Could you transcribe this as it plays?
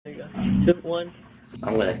2, 1.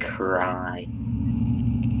 I'm gonna cry.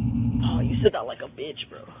 Oh, you said that like a bitch,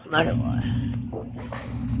 bro. I'm not gonna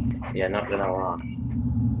lie. Yeah, not gonna lie.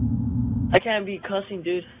 I can't be cussing,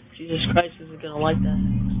 dude. Jesus Christ isn't gonna like that.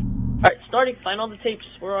 Alright, starting. Find all the tapes.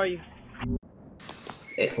 Where are you?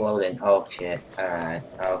 It's loading. Oh shit. Alright,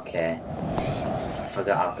 okay. I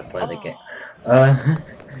forgot how to play the game.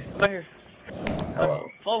 Right here. Hello.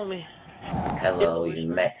 Right, follow me. Hello, you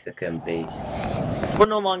Mexican beast. We're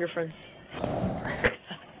no longer friends.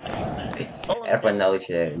 Everyone knows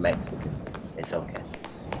you're Mexican. It's okay.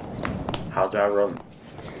 How do I run?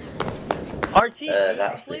 RT,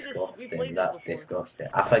 That's we disgusting. played this That's before. disgusting.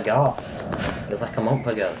 I forgot. It was like a month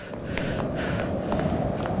ago.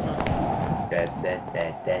 Well, it's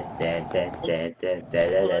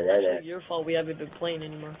actually your fault we haven't been playing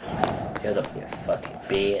anymore. Shut up, you fucking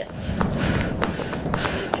bitch.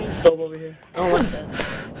 There's a over here. I don't like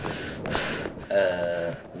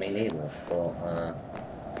that. Me neither, but,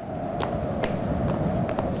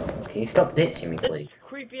 can you stop ditching me, please? It's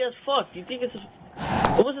creepy as fuck. Do you think it's...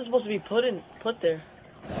 What was it supposed to be put there?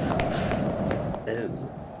 Ooh.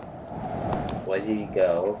 Where did you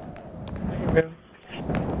go? Right here, bro.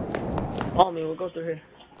 Follow me, we'll go through here.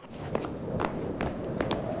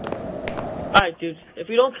 Alright, dude. If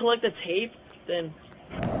we don't collect the tape, then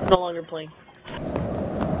we're no longer playing.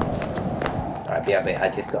 Alright, yeah, I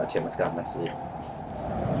just gotta check my Skype message.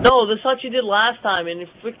 No, that's what you did last time, and it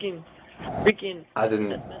freaking... I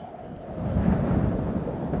didn't.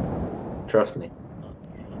 Trust me.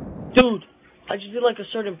 Dude, I just did like a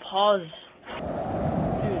certain pause.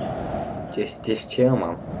 Dude. Just chill,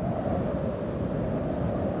 man.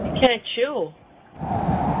 You can't chill.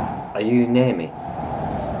 Are you near me?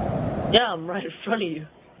 Yeah, I'm right in front of you.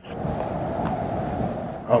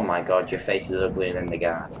 Oh my god, your face is uglier than the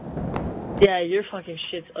guy. Yeah, your fucking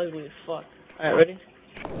shit's ugly as fuck. Alright, ready?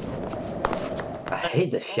 I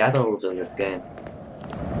hate the shadows in this game.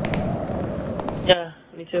 Yeah,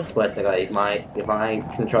 me too. I swear to god, if my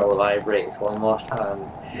controller vibrates one more time,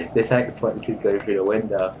 this Xbox is going through the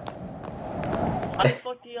window. How the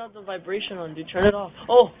fuck do you have the vibration on, dude? Turn it off.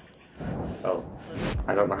 Oh! Oh,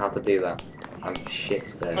 I don't know how to do that. I'm shit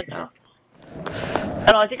scared now. I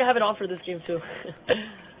don't know, I think I have it on for this game too.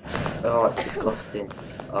 Oh, it's disgusting.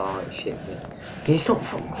 Oh, it shits me. Can you stop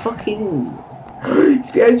fucking... It's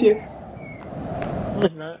behind you! No,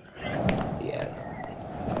 it's not. Yeah.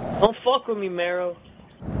 Don't fuck with me, Marrow.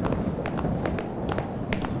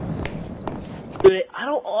 Dude, I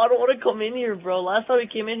don't want to come in here, bro. Last time we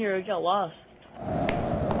came in here, I got lost.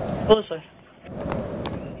 Go this way.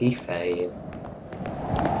 He failed.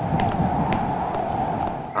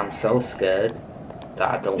 I'm so scared that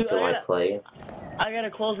I don't feel like playing. I gotta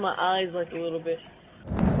close my eyes like a little bit.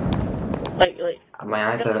 Like. My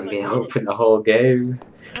eyes haven't been open the whole game.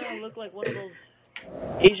 I look like one of those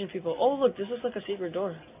Asian people. Oh look, this is like a secret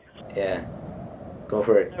door. Yeah. Go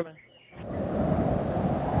for it. Never mind.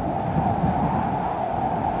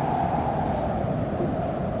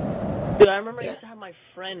 Dude, I remember I used to have my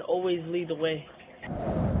friend always lead the way.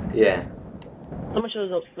 Yeah.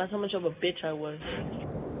 That's how much of a bitch I was.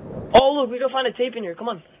 Oh look, we can find a tape in here. Come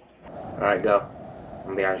on. Alright, go.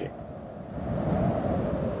 I'm behind you.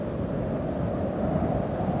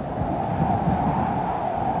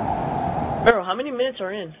 Bro, how many minutes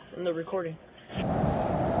are in the recording?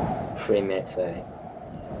 3 minutes, 30.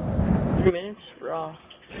 3 minutes? Raw.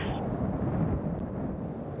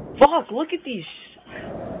 Fuck, look at these.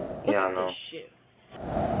 Yeah, I know. Shit.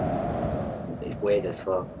 It's weird as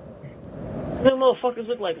fuck. These motherfuckers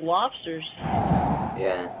look like lobsters.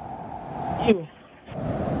 Yeah. Ew.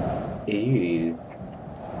 Ew.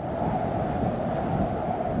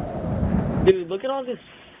 Dude, look at all this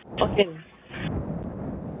fucking...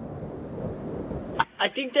 I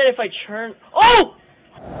think that if I turn... Oh!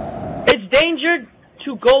 It's danger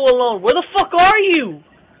to go alone. Where the fuck are you?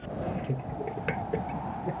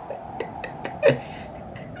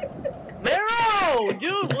 Marrow!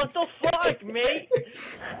 Dude, what the fuck, mate?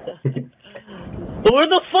 Where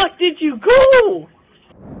the fuck did you go?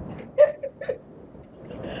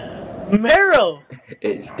 Marrow!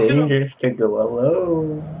 It's dangerous to go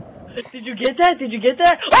alone. Did you get that? Did you get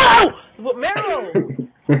that? Oh! What, Marrow?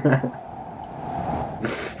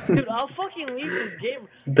 Dude, I'll fucking leave this game.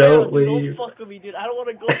 Don't Marrow, leave. Don't fuck with me, dude. I don't want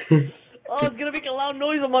to go. Oh, it's gonna make a loud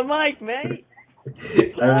noise on my mic, man.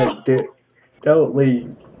 Alright, dude. Don't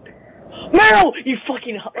leave. Marrow! You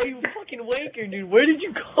fucking wanker, dude. Where did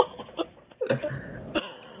you go?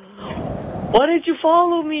 Why did you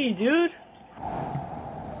follow me, dude?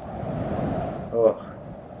 Oh.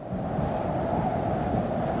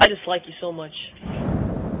 I dislike you so much.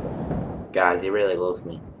 Guys, he really loves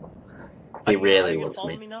me. He Are really you gonna wants follow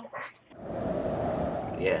me. me now?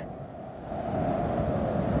 Yeah.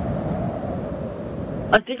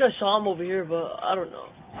 I think I saw him over here, but I don't know.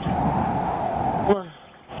 Come on.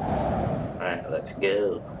 Alright, let's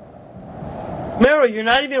go. Mero, you're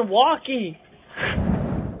not even walking.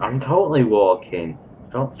 I'm totally walking.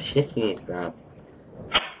 Stop shitting yourself.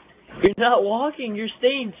 You're not walking. You're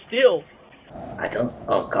staying still. I don't.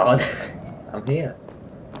 Oh god. I'm here.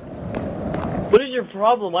 What is your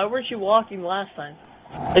problem? Why weren't you walking last time?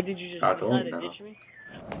 Like, did you I just decide don't to know. ditch me?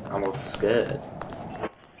 I was scared.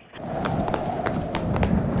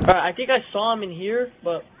 Alright, I think I saw him in here,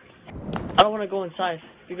 but I don't want to go inside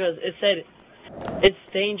because it said it's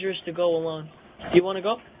dangerous to go alone. Do you want to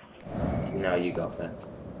go? No, you got that.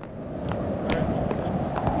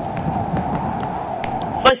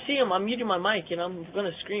 If I see him, I'm muting my mic and I'm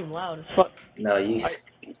gonna scream loud as fuck. No, you What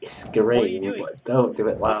are you scream, doing? but don't do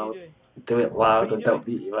it What are you loud. doing? Do it What loud are and you don't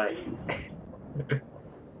beat your mic.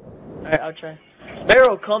 Alright, I'll try.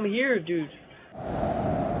 Sparrow, come here, dude.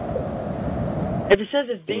 If it says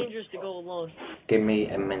it's dangerous to go alone, Give me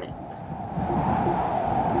a minute.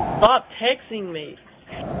 stop texting me.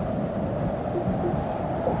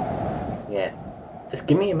 Yeah. Just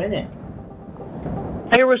give me a minute.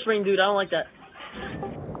 I hear whispering, dude. I don't like that.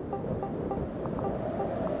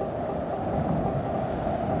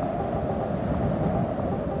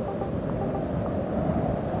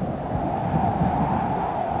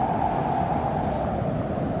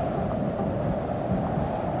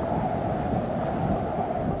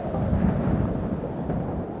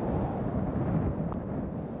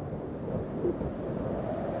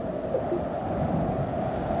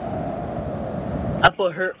 I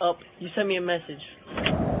put her up. You sent me a message.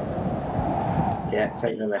 Yeah,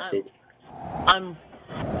 take the message. I'm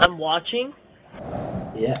watching.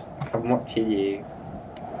 Yeah, I'm watching you.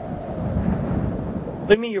 What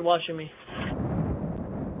do you mean you're watching me?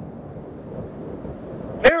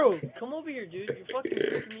 Arrow, come over here, dude. You're fucking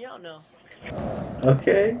freaking me out now.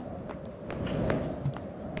 Okay.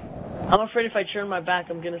 I'm afraid if I turn my back,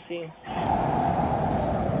 I'm gonna see him.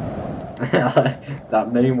 That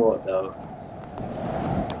many more though.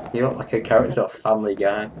 You look like a character of Family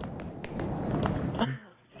Guy.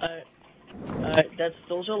 Alright,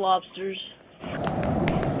 those are lobsters.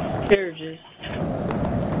 Carriages.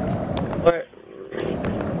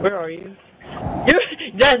 Where are you?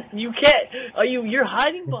 You can't. You're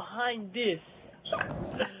hiding behind this.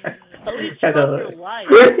 At least I drop know. your life.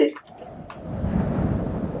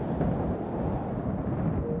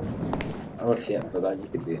 Oh shit, I forgot you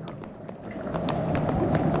could do that.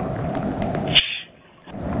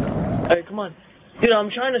 Alright, come on. Dude, I'm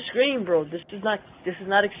trying to scream, bro. This is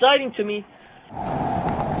not exciting to me.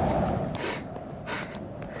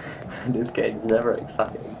 This game's never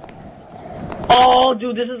exciting. Oh,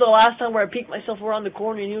 dude, this is the last time where I peeked myself around the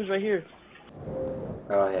corner and he was right here.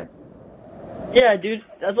 Oh yeah. Yeah, dude.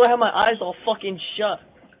 That's why I have my eyes all fucking shut.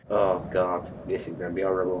 Oh god, this is gonna be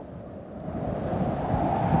horrible.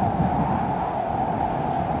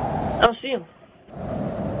 I don't see him.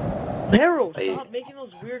 Harold, Hey. stop making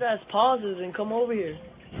those weird ass pauses and come over here.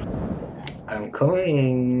 I'm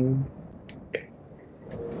coming.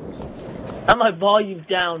 I my volume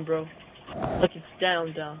down, bro. Like it's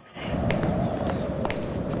down.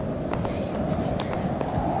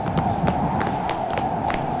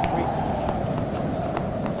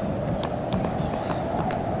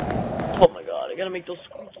 Oh my god, I gotta make those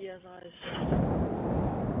squeaky ass eyes.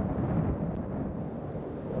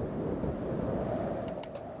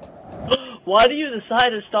 Why do you decide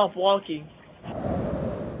to stop walking?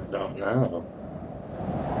 Don't know.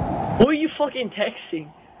 Who are you fucking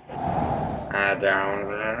texting? I don't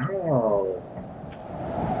know.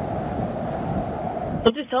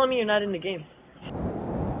 Something's telling me you're not in the game.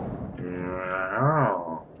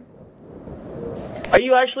 No. Are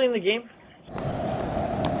you actually in the game?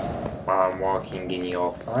 I'm walking in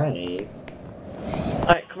your face.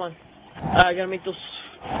 Alright, come on. I gotta make those.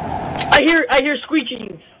 I hear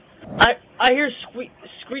screechings. I hear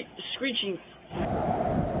screeching.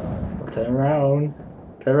 Turn around.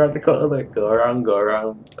 Turn around the corner. Go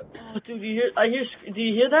around. Oh, dude, do you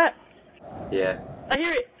hear that? Yeah. I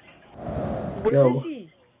hear it. Where Go. is he?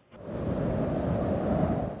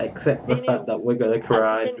 Accept the Daniel, fact that we're gonna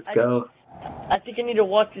cry. Just go. I think I need to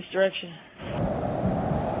walk this direction.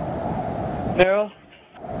 Meryl?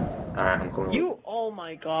 Alright, I'm coming. Oh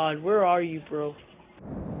my god, where are you, bro?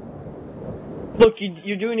 Look,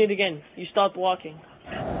 you're doing it again. You stopped walking.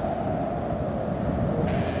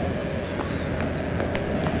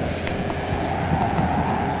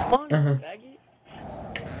 Come on, faggot.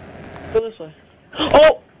 Go this way.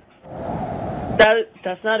 Oh!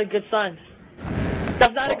 That's not a good sign.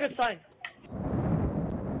 That's not a good sign.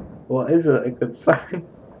 What is it? A good sign?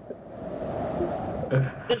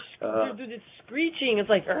 Dude, it's screeching. It's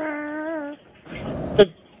like, the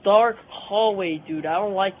dark hallway, dude. I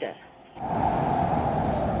don't like that.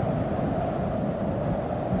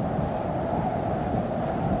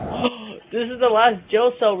 This is the last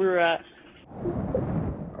jail cell we were at.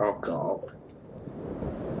 Oh god.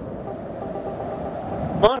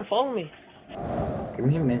 Come on, follow me. Give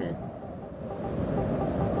me a minute.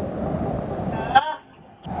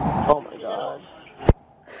 Oh my god.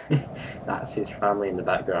 That's his family in the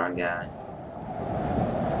background, guys.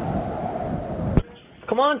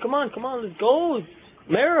 Come on, let's go.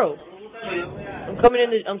 Marrow. I'm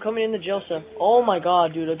coming in the jail cell. Oh my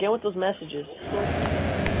god, dude, again with those messages.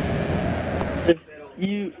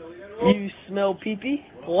 You smell pee-pee?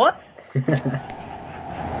 What?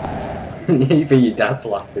 Even your dad's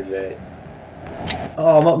laughing, mate.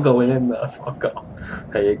 Oh, I'm not going in there, fuck off.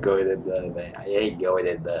 I ain't going in there, mate. I ain't going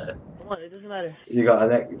in there. Come on, it doesn't matter. You got a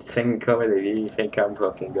next thing coming if you think I'm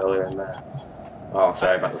fucking going in there. Oh,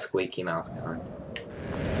 sorry about the squeaky mouse kind.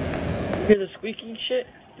 You hear the squeaking shit?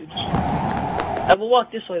 Dude. I will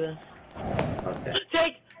walk this way then.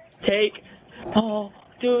 Okay. Take. Oh,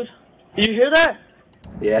 dude. Did you hear that?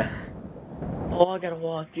 Yeah. Oh, I gotta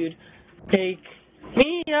walk, dude. Take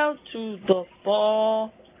me out to the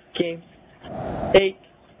ball game. Take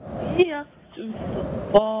me out to the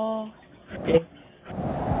ball game.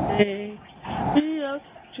 Take me out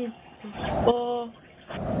to the ball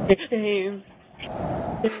game.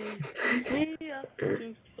 Take me out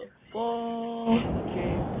to the ball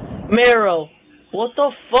game. Marrow, what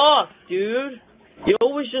the fuck, dude? You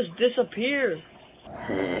always just disappear.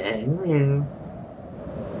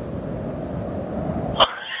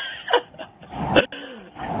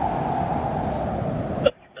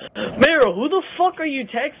 Marrow, who the fuck are you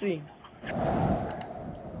texting?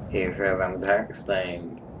 He says I'm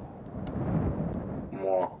texting.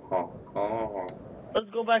 Let's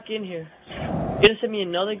go back in here. You're gonna send me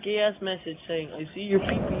another gay ass message saying, I see your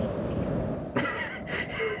pee-pee.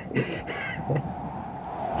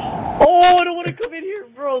 Oh, I don't want to come in here,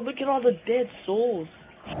 bro. Look at all the dead souls.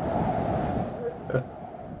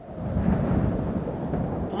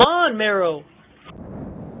 Come on, Marrow.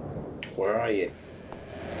 Where are you?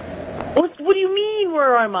 What do you mean?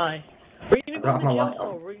 Where am I? We're gonna go to my jail. light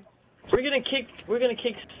on. We're gonna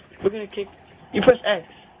kick. You press X.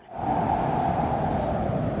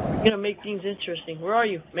 We're gonna make things interesting. Where are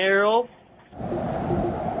you, Marrow?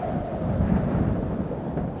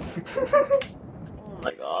 Oh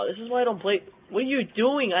my god, this is why I don't play. What are you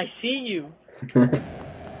doing? I see you.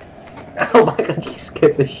 Oh my god, you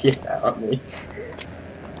scared the shit out of me.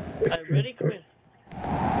 Alright, ready? Come in.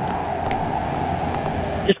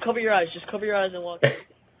 Just cover your eyes. Just cover your eyes and walk.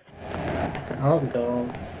 Oh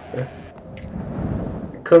god.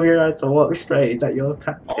 Cover your eyes and walk straight. Is that your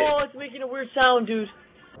tactic? Oh, it's making a weird sound, dude.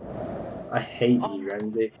 I hate you,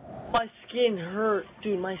 Ramsey. My skin hurt,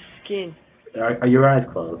 dude. My skin. Are your eyes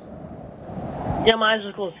closed? Yeah, my eyes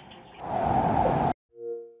are closed.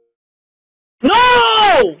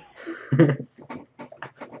 No!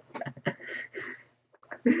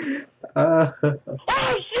 Oh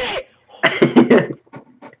shit!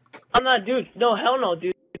 I'm not, dude. No, hell no,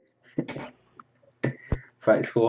 dude. Fight for